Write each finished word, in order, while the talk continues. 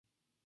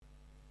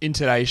In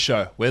today's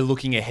show, we're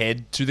looking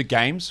ahead to the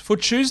games for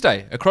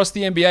Tuesday across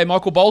the NBA.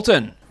 Michael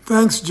Bolton.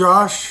 Thanks,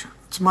 Josh.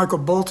 It's Michael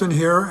Bolton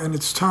here, and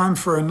it's time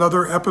for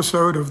another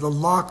episode of the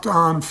Locked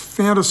On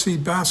Fantasy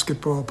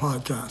Basketball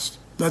Podcast.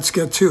 Let's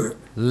get to it.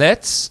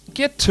 Let's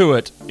get to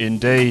it,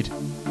 indeed.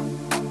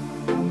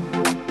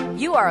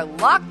 You are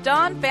Locked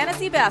On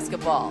Fantasy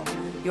Basketball,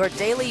 your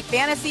daily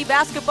fantasy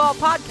basketball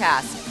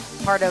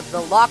podcast, part of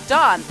the Locked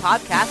On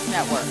Podcast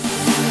Network.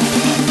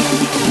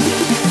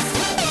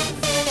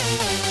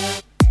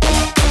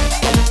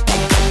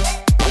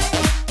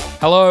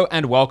 Hello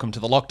and welcome to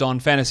the Locked On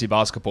Fantasy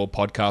Basketball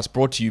Podcast,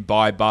 brought to you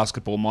by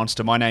Basketball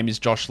Monster. My name is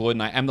Josh Lloyd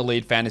and I am the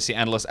lead fantasy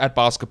analyst at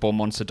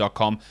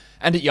basketballmonster.com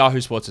and at Yahoo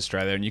Sports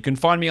Australia. And you can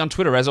find me on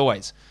Twitter, as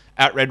always,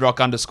 at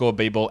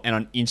redrock_bball and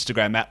on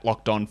Instagram at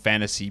Locked On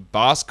Fantasy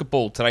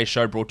Basketball. Today's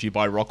show brought to you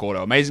by Rock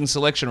Auto. Amazing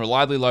selection,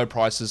 reliably low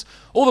prices,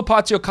 all the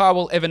parts your car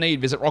will ever need.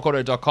 Visit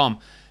rockauto.com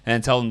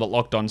and tell them that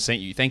Locked On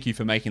sent you. Thank you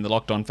for making the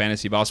Locked On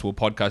Fantasy Basketball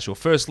Podcast your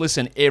first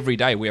listen every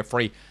day. We are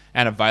free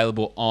and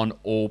available on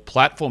all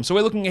platforms. So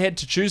we're looking ahead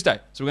to Tuesday.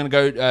 So we're going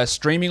to go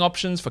streaming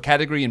options for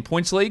category and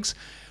points leagues.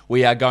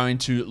 We are going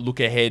to look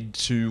ahead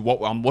to what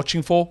I'm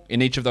watching for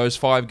in each of those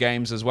 5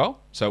 games as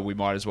well. So we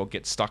might as well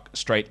get stuck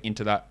straight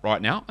into that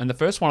right now. And the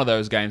first one of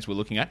those games we're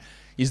looking at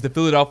is the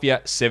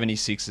Philadelphia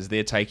 76ers.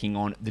 They're taking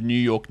on the New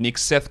York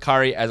Knicks. Seth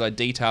Curry, as I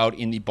detailed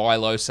in the Buy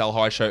Low, Sell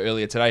High show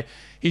earlier today,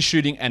 he's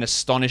shooting an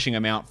astonishing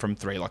amount from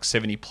 3, like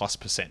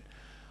 70+%.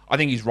 I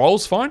think his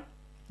role's fine.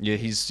 Yeah,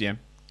 he's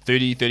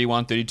 30,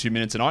 31, 32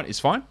 minutes a night is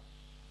fine.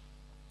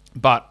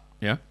 But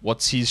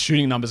what's his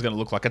shooting numbers going to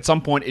look like? At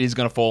some point, it is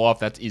going to fall off.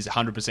 That is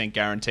 100%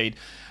 guaranteed.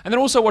 And then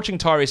also watching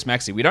Tyrese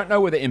Maxey. We don't know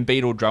whether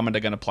Embiid or Drummond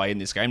are going to play in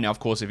this game. Now, of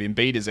course, if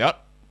Embiid is out,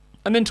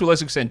 and then to a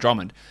lesser extent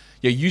Drummond,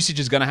 your usage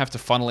is going to have to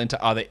funnel into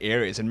other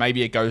areas, and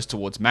maybe it goes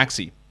towards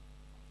Maxey.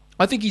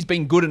 I think he's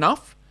been good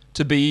enough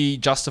to be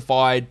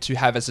justified to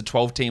have as a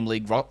 12-team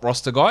league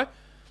roster guy.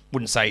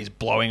 Wouldn't say he's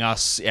blowing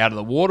us out of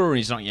the water, and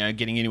he's not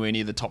getting anywhere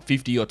near the top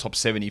 50 or top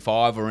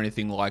 75 or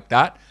anything like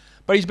that.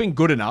 But he's been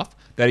good enough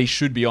that he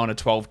should be on a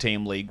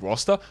 12-team league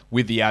roster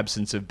with the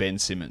absence of Ben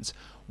Simmons.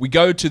 We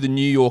go to the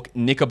New York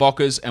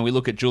Knickerbockers and we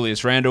look at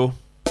Julius Randle.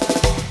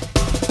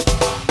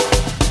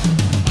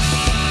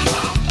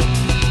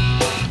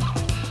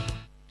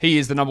 He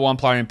is the number 1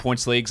 player in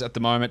points leagues at the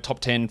moment, top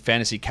 10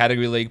 fantasy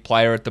category league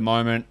player at the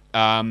moment.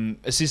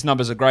 Assist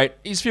numbers are great.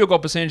 His field goal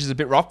percentage is a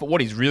bit rough, but what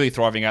he's really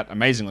thriving at,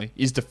 amazingly,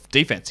 is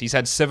defense. He's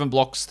had 7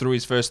 blocks through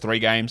his first 3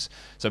 games,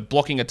 so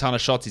blocking a ton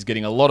of shots. He's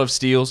getting a lot of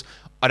steals.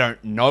 I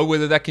don't know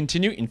whether that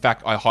continue. In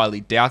fact, I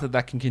highly doubt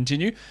that can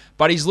continue,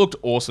 but he's looked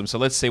awesome, so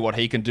let's see what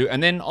he can do.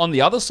 And then on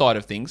the other side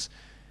of things,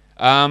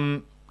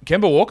 Kemba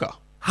Walker.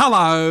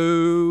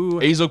 Hello.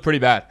 He's looked pretty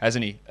bad,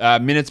 hasn't he?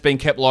 Minutes being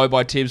kept low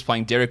by Tibbs,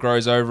 playing Derrick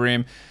Rose over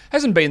him.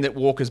 Hasn't been that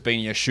Walker's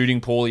been shooting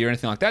poorly or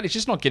anything like that. He's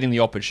just not getting the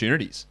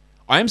opportunities.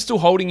 I am still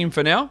holding him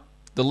for now.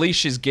 The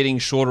leash is getting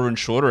shorter and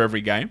shorter every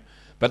game.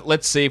 But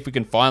let's see if we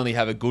can finally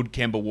have a good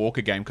Kemba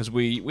Walker game, because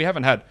we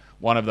haven't had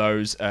one of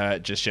those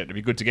just yet. It'd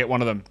be good to get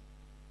one of them.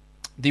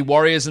 The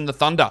Warriors and the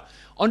Thunder.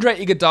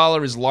 Andre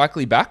Iguodala is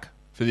likely back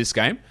for this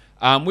game.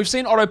 We've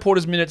seen Otto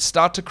Porter's minutes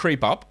start to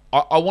creep up.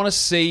 I want to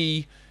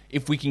see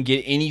if we can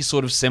get any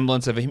sort of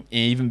semblance of him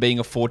even being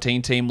a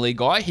 14-team league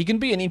guy. He can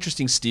be an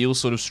interesting steal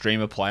sort of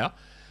streamer player.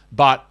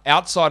 But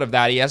outside of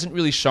that, he hasn't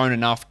really shown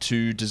enough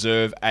to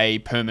deserve a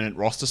permanent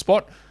roster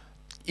spot.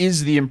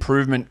 Is the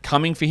improvement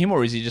coming for him,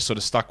 or is he just sort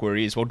of stuck where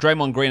he is? Well,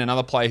 Draymond Green,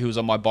 another player who was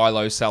on my Buy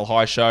Low, Sell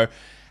High show,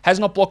 has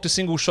not blocked a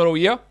single shot all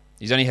year.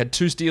 He's only had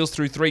 2 steals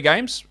through 3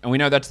 games, and we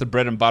know that's the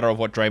bread and butter of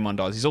what Draymond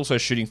does. He's also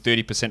shooting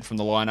 30% from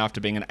the line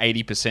after being an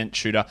 80%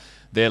 shooter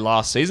there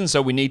last season,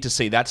 so we need to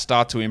see that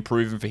start to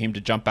improve and for him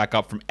to jump back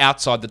up from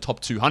outside the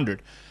top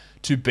 200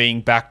 to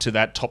being back to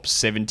that top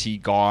 70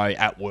 guy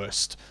at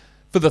worst.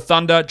 For the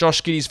Thunder,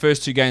 Josh Giddey's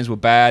first 2 games were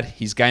bad.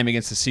 His game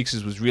against the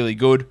Sixers was really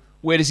good.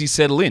 Where does he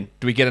settle in?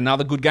 Do we get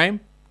another good game?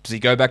 Does he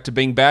go back to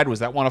being bad? Was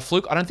that one a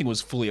fluke? I don't think it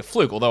was fully a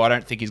fluke, although I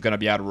don't think he's going to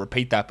be able to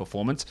repeat that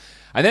performance.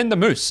 And then the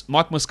Moose,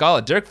 Mike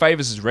Muscala. Derek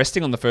Favors is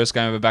resting on the first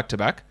game of a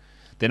back-to-back.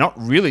 They're not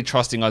really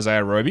trusting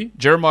Isaiah Roby.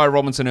 Jeremiah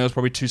Robinson-Earl is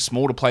probably too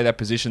small to play that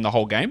position the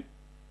whole game.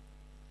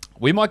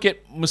 We might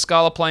get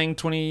Muscala playing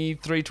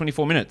 23,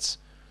 24 minutes.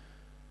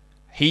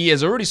 He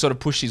has already sort of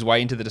pushed his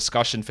way into the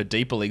discussion for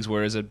deeper leagues,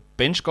 whereas a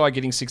bench guy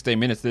getting 16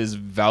 minutes, there's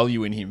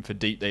value in him for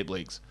deep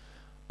leagues.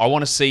 I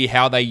want to see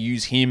how they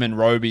use him and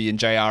Roby and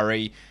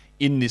JRE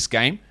in this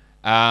game.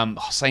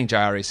 Saying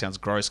JRE sounds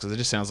gross because it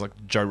just sounds like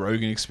Joe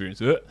Rogan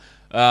experience.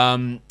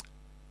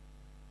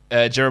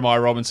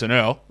 Jeremiah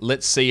Robinson-Earl.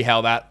 Let's see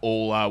how that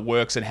all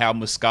works and how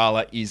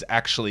Muscala is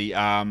actually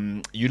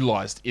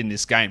utilized in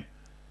this game.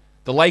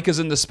 The Lakers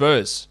and the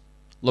Spurs.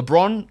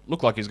 LeBron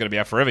looked like he was going to be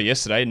out forever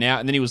yesterday. And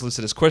then he was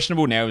listed as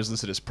questionable. Now he was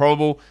listed as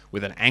probable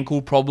with an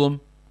ankle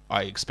problem.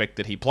 I expect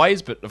that he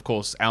plays, but of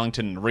course,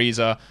 Allington and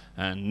Reza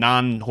and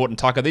Nunn, Horton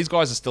Tucker, these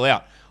guys are still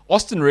out.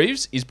 Austin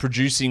Reeves is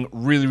producing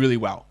really, really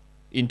well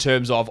in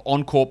terms of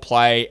on-court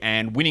play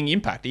and winning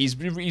impact. He's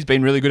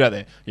been really good out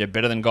there. Yeah,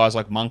 better than guys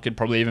like Monk and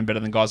probably even better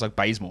than guys like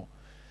Bazemore.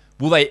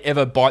 Will they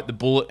ever bite the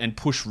bullet and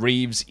push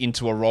Reeves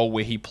into a role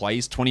where he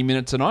plays 20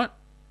 minutes a night?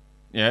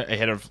 Yeah,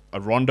 ahead of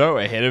a Rondo,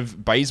 ahead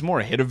of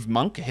Bazemore, ahead of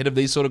Monk, ahead of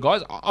these sort of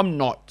guys? I'm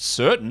not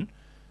certain.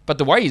 But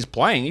the way he's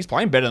playing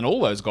better than all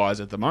those guys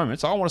at the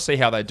moment. So I want to see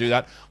how they do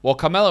that. While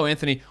Carmelo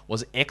Anthony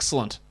was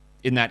excellent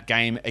in that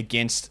game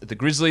against the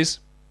Grizzlies.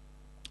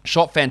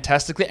 Shot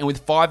fantastically. And with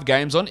 5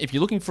 games on, if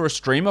you're looking for a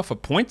streamer for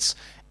points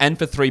and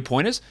for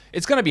 3-pointers,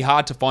 it's going to be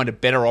hard to find a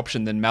better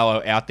option than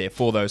Melo out there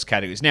for those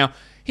categories. Now,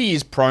 he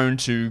is prone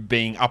to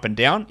being up and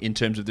down in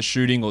terms of the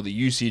shooting or the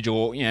usage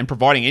or and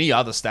providing any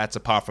other stats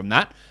apart from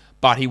that.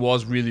 But he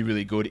was really,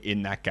 really good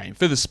in that game.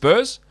 For the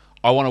Spurs,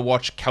 I want to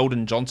watch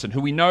Keldon Johnson, who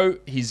we know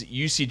his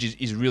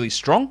usage is really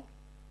strong,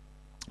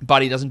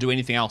 but he doesn't do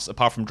anything else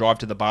apart from drive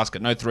to the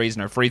basket. No threes,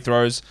 no free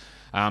throws,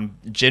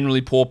 generally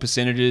poor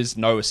percentages,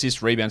 no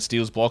assists, rebounds,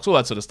 steals, blocks, all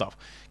that sort of stuff.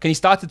 Can he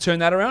start to turn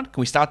that around? Can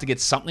we start to get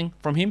something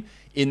from him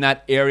in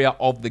that area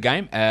of the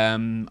game?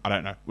 I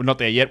don't know. We're not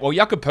there yet. Well,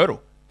 Jakob Poeltl,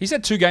 he's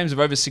had 2 games of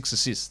over 6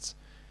 assists.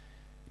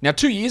 Now,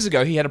 2 years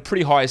ago, he had a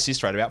pretty high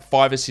assist rate, about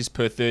 5 assists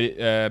per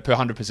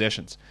 100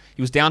 possessions.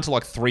 He was down to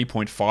like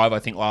 3.5, I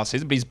think, last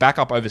season, but he's back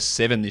up over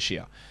 7 this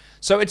year.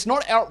 So it's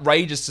not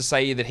outrageous to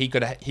say that he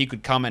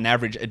could come and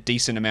average a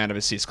decent amount of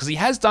assists, because he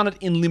has done it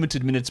in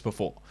limited minutes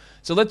before.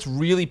 So let's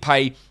really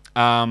pay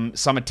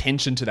some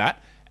attention to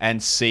that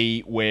and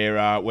see where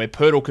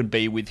Poeltl can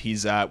be with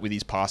his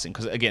passing,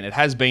 because again, it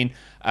has been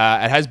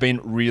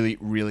really,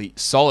 really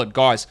solid,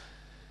 guys.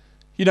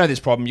 You know this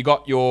problem. You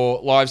got your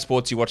live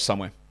sports you watch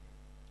somewhere.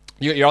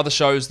 You got your other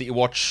shows that you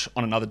watch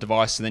on another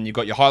device, and then you've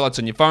got your highlights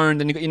on your phone,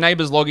 then you've got your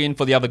neighbors log in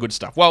for the other good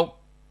stuff. Well,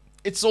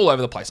 it's all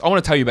over the place. I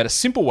want to tell you about a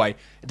simple way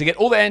to get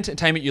all the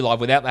entertainment you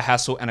love without the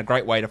hassle, and a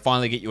great way to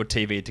finally get your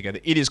TV together.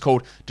 It is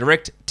called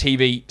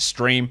DirecTV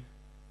Stream,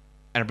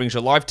 and it brings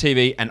your live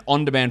TV and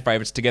on-demand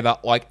favorites together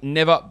like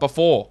never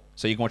before.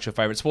 So you can watch your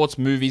favorite sports,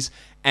 movies,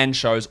 and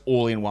shows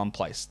all in one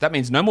place. That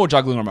means no more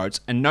juggling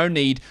remotes and no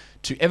need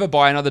to ever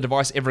buy another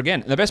device ever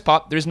again. And the best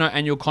part, there is no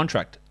annual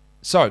contract.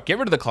 So get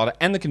rid of the clutter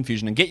and the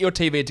confusion and get your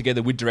TV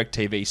together with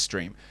DirecTV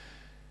Stream.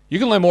 You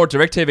can learn more at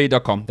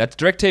directtv.com. That's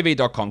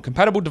directtv.com.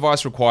 Compatible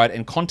device required,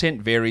 and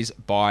content varies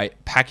by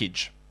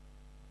package.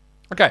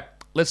 Okay,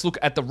 let's look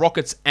at the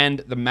Rockets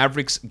and the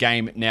Mavericks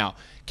game now.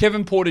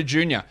 Kevin Porter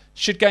Jr.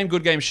 Shit game,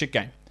 good game, shit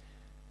game.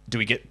 Do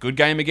we get good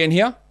game again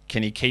here?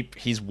 Can he keep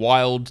his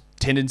wild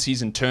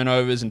tendencies and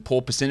turnovers and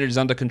poor percentages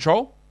under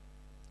control?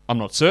 I'm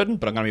not certain,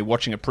 but I'm going to be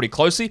watching it pretty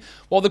closely.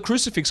 While the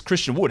crucifix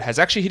Christian Wood has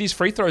actually hit his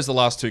free throws the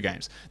last 2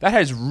 games. That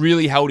has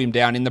really held him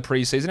down in the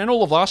preseason and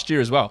all of last year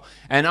as well.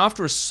 And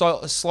after a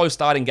slow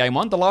start in game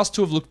 1, the last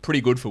 2 have looked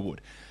pretty good for Wood.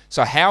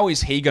 So how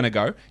is he going to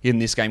go in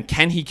this game?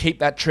 Can he keep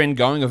that trend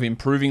going of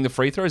improving the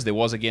free throws? There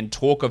was, again,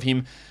 talk of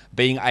him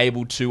being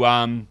able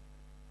to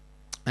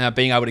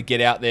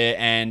get out there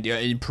and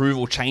improve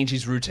or change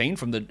his routine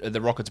from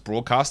the Rockets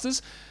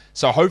broadcasters.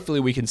 So hopefully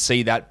we can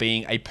see that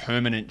being a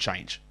permanent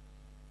change.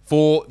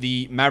 For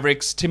the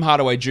Mavericks, Tim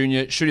Hardaway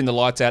Jr. shooting the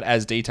lights out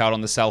as detailed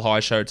on the Sal High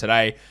show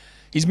today.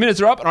 His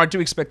minutes are up, and I do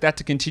expect that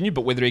to continue,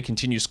 but whether he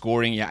continues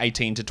scoring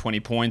 18 to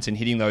 20 points and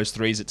hitting those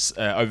threes at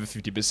over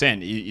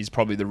 50% is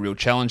probably the real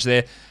challenge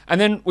there.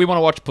 And then we want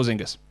to watch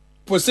Porzingis,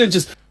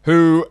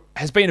 who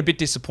has been a bit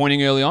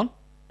disappointing early on.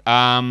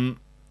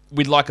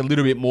 We'd like a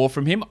little bit more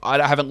from him.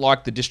 I haven't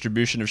liked the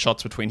distribution of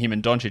shots between him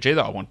and Doncic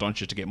either. I want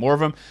Doncic to get more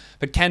of them.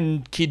 But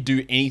can Kid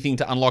do anything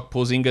to unlock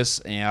Porzingis?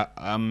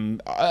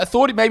 I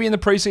thought it maybe in the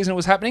preseason it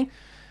was happening.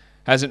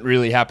 Hasn't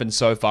really happened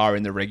so far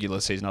in the regular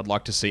season. I'd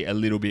like to see a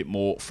little bit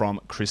more from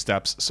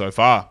Kristaps so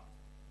far.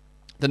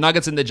 The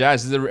Nuggets and the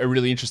Jazz is a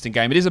really interesting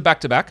game. It is a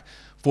back-to-back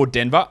for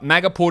Denver.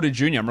 Maga Porter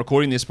Jr., I'm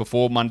recording this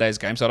before Monday's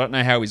game, so I don't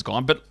know how he's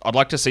gone, but I'd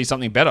like to see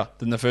something better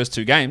than the first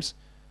 2 games.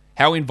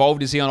 How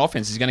involved is he on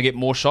offense? Is he going to get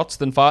more shots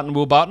than Fart and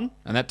Will Barton?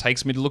 And that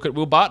takes me to look at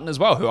Will Barton as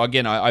well, who,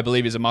 again, I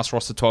believe is a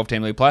must-roster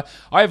 12-team league player.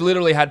 I have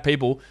literally had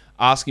people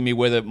asking me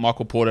whether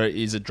Michael Porter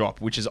is a drop,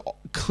 which is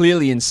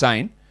clearly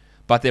insane,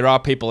 but there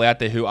are people out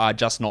there who are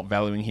just not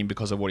valuing him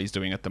because of what he's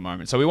doing at the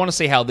moment. So we want to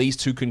see how these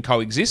two can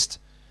coexist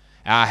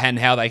and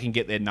how they can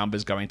get their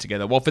numbers going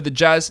together. Well, for the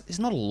Jazz, there's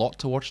not a lot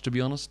to watch, to be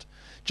honest.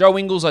 Joe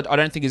Ingles, I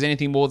don't think is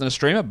anything more than a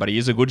streamer, but he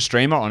is a good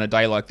streamer on a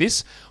day like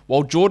this.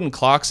 While Jordan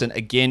Clarkson,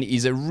 again,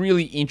 is a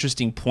really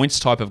interesting points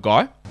type of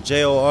guy.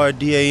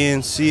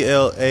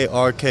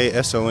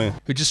 JordanClarkson.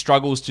 Who just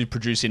struggles to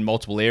produce in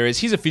multiple areas.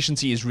 His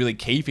efficiency is really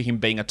key for him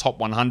being a top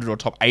 100 or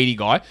top 80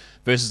 guy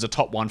versus a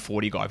top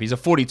 140 guy. If he's a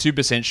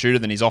 42% shooter,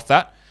 then he's off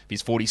that. If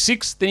he's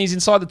 46, then he's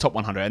inside the top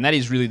 100. And that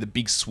is really the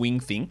big swing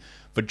thing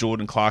for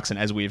Jordan Clarkson,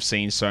 as we have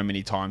seen so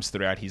many times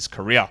throughout his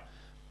career.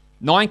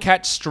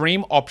 9-cat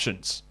stream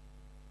options.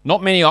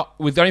 Not many,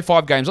 with only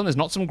 5 games on, there's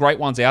not some great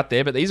ones out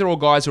there, but these are all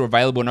guys who are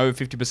available in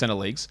over 50% of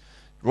leagues.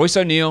 Royce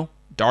O'Neal,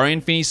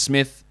 Dorian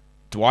Finney-Smith,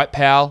 Dwight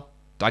Powell,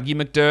 Dougie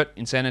McDirt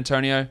in San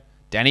Antonio,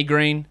 Danny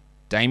Green,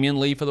 Damian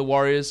Lee for the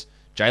Warriors,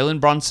 Jalen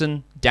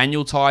Brunson,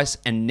 Daniel Tice,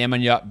 and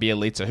Nemanja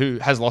Bjelica, who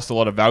has lost a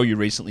lot of value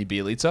recently,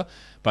 Bjelica,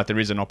 but there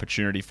is an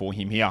opportunity for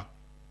him here.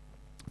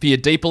 For your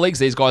deeper leagues,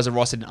 these guys are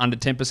rostered in under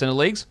 10% of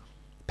leagues.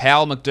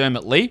 Powell,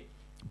 McDermott, Lee.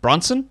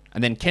 Brunson,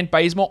 and then Kent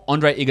Bazemore,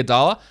 Andre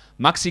Iguodala,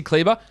 Maxi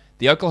Kleber,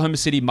 the Oklahoma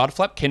City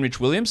Mudflap, Kenrich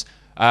Williams.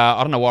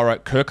 I don't know why I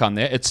wrote Kirkan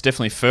there. It's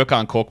definitely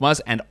Furkan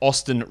Korkmaz and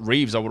Austin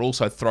Reeves I would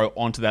also throw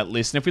onto that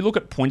list. And if we look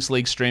at points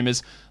league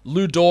streamers,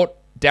 Lou Dort,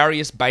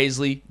 Darius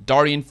Baisley,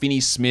 Dorian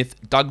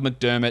Finney-Smith, Doug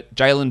McDermott,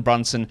 Jalen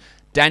Brunson,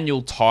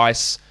 Daniel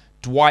Tice,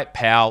 Dwight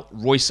Powell,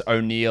 Royce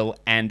O'Neal,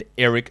 and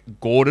Eric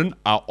Gordon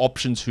are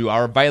options who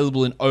are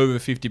available in over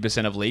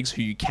 50% of leagues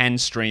who you can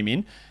stream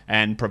in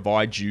and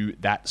provide you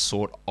that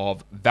sort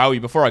of value.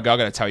 Before I go, I've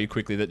got to tell you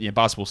quickly that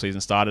basketball season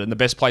started, and the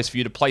best place for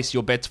you to place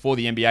your bets for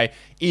the NBA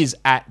is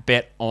at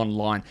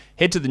BetOnline.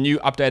 Head to the new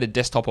updated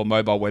desktop or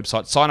mobile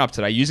website, sign up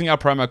today using our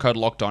promo code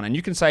LOCKEDON, and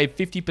you can save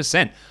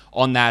 50%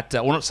 on that,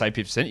 or not save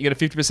 50%, you get a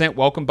 50%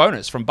 welcome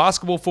bonus from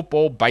basketball,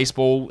 football,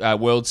 baseball,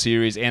 World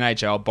Series,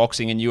 NHL,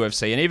 boxing, and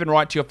UFC, and even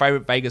right to your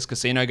favorite Vegas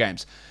casino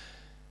games.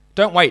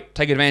 Don't wait.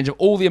 Take advantage of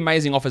all the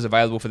amazing offers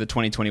available for the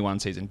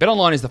 2021 season.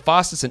 BetOnline is the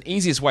fastest and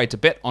easiest way to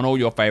bet on all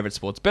your favorite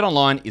sports.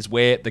 BetOnline is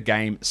where the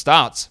game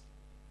starts.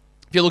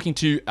 If you're looking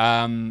to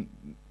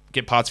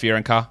get parts for your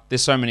own car,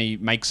 there's so many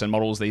makes and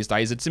models these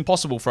days, it's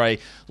impossible for a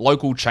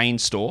local chain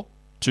store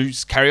to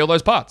carry all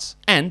those parts.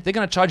 And they're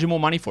going to charge you more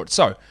money for it.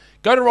 So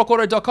go to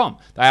rockauto.com.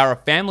 They are a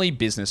family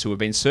business who have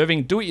been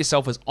serving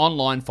do-it-yourselfers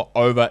online for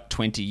over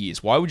 20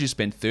 years. Why would you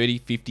spend 30,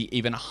 50,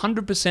 even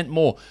 100%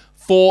 more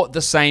for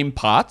the same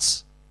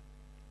parts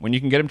when you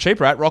can get them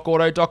cheaper at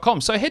rockauto.com?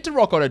 So head to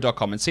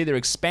rockauto.com and see their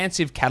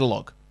expansive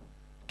catalog.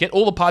 Get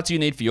all the parts you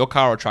need for your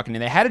car or truck. And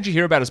in there, how did you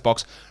hear about us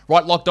box?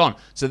 Right, Locked On,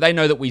 so they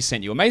know that we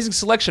sent you. Amazing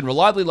selection,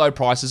 reliably low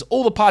prices,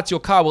 all the parts your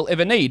car will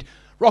ever need.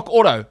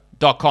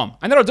 rockauto.com.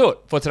 And that'll do it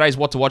for today's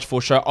What to Watch For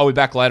show. I'll be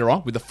back later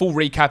on with a full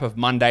recap of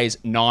Monday's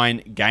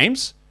 9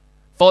 games.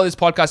 Follow this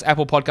podcast,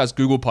 Apple Podcasts,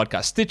 Google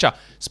Podcasts, Stitcher,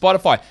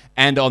 Spotify,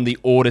 and on the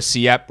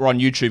Odyssey app. We're on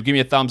YouTube. Give me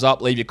a thumbs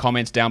up. Leave your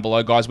comments down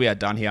below. Guys, we are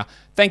done here.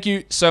 Thank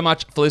you so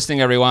much for listening,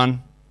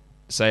 everyone.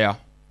 See ya.